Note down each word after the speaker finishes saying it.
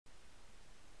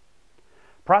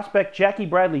prospect Jackie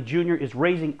Bradley Jr. is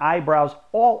raising eyebrows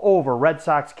all over Red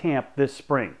Sox camp this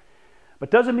spring. But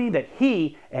doesn't mean that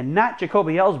he, and not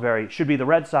Jacoby Ellsbury, should be the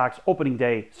Red Sox opening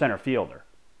day center fielder.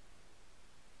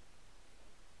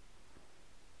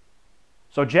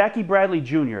 So Jackie Bradley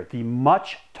Jr., the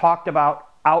much talked about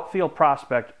outfield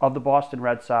prospect of the Boston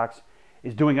Red Sox,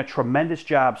 is doing a tremendous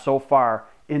job so far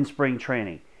in spring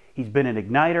training. He's been an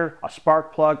igniter, a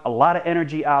spark plug, a lot of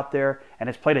energy out there, and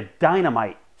has played a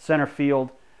dynamite center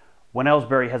field when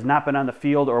Ellsbury has not been on the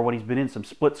field or when he's been in some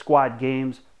split squad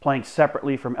games playing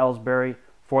separately from Ellsbury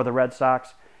for the Red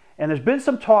Sox. And there's been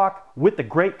some talk with the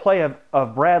great play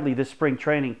of Bradley this spring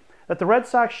training that the Red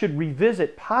Sox should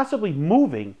revisit possibly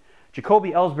moving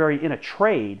Jacoby Ellsbury in a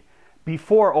trade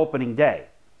before opening day.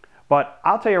 But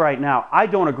I'll tell you right now, I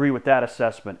don't agree with that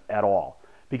assessment at all.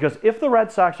 Because if the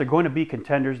Red Sox are going to be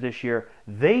contenders this year,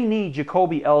 they need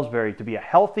Jacoby Ellsbury to be a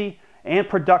healthy and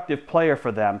productive player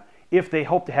for them if they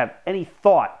hope to have any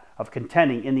thought of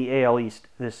contending in the AL East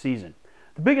this season.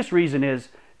 The biggest reason is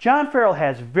John Farrell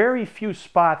has very few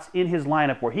spots in his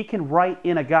lineup where he can write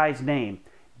in a guy's name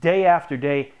day after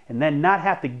day and then not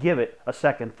have to give it a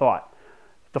second thought.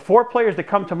 The four players that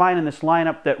come to mind in this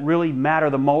lineup that really matter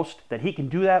the most that he can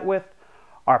do that with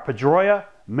are Pedroia,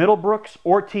 Middlebrooks,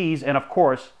 Ortiz, and of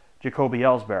course, Jacoby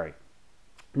Ellsbury.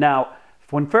 Now,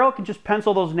 when Farrell can just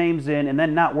pencil those names in and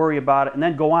then not worry about it and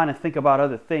then go on and think about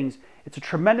other things, it's a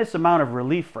tremendous amount of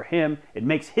relief for him. It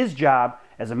makes his job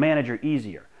as a manager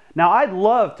easier. Now, I'd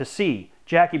love to see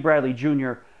Jackie Bradley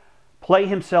Jr. play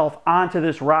himself onto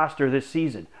this roster this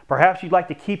season. Perhaps you'd like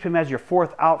to keep him as your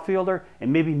fourth outfielder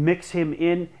and maybe mix him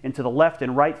into the left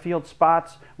and right field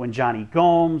spots when Johnny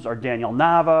Gomes or Daniel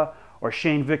Nava or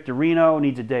Shane Victorino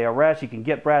needs a day of rest. You can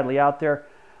get Bradley out there.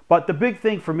 But the big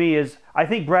thing for me is I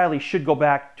think Bradley should go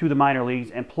back to the minor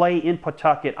leagues and play in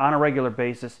Pawtucket on a regular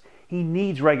basis. He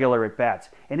needs regular at-bats.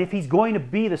 And if he's going to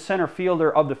be the center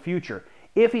fielder of the future,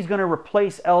 if he's going to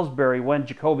replace Ellsbury when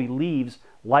Jacoby leaves,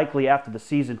 likely after the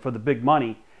season for the big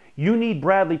money, you need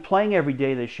Bradley playing every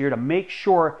day this year to make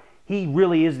sure he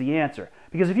really is the answer.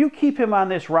 Because if you keep him on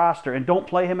this roster and don't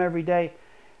play him every day,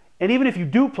 and even if you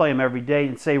do play him every day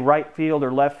in, say, right field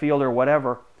or left field or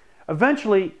whatever,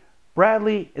 eventually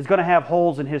Bradley is going to have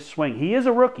holes in his swing. He is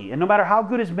a rookie, and no matter how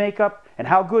good his makeup and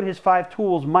how good his five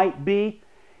tools might be,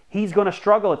 he's going to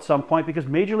struggle at some point because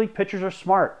major league pitchers are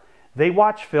smart. They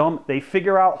watch film, they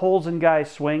figure out holes in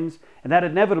guys' swings, and that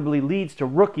inevitably leads to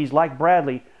rookies like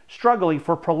Bradley struggling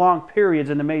for prolonged periods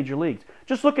in the major leagues.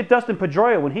 Just look at Dustin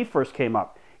Pedroia when he first came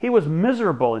up. He was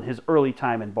miserable in his early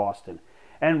time in Boston.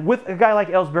 And with a guy like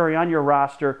Ellsbury on your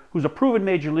roster, who's a proven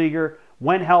major leaguer,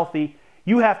 when healthy,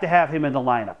 you have to have him in the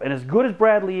lineup. And as good as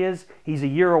Bradley is, he's a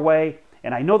year away.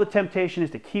 And I know the temptation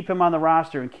is to keep him on the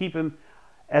roster and keep him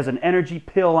as an energy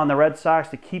pill on the Red Sox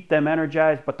to keep them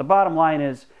energized. But the bottom line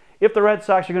is, if the Red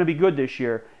Sox are going to be good this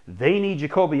year, they need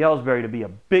Jacoby Ellsbury to be a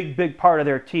big, big part of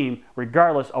their team,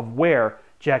 regardless of where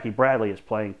Jackie Bradley is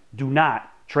playing. Do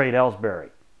not trade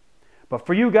Ellsbury. But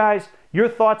for you guys, your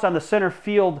thoughts on the center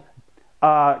field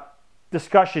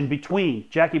discussion between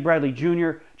Jackie Bradley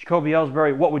Jr., Jacoby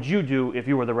Ellsbury, what would you do if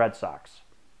you were the Red Sox?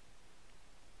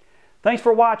 Thanks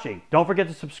for watching. Don't forget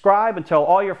to subscribe and tell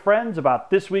all your friends about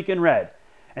This Week in Red.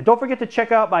 And don't forget to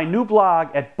check out my new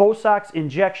blog at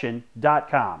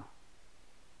BoSoxInjection.com.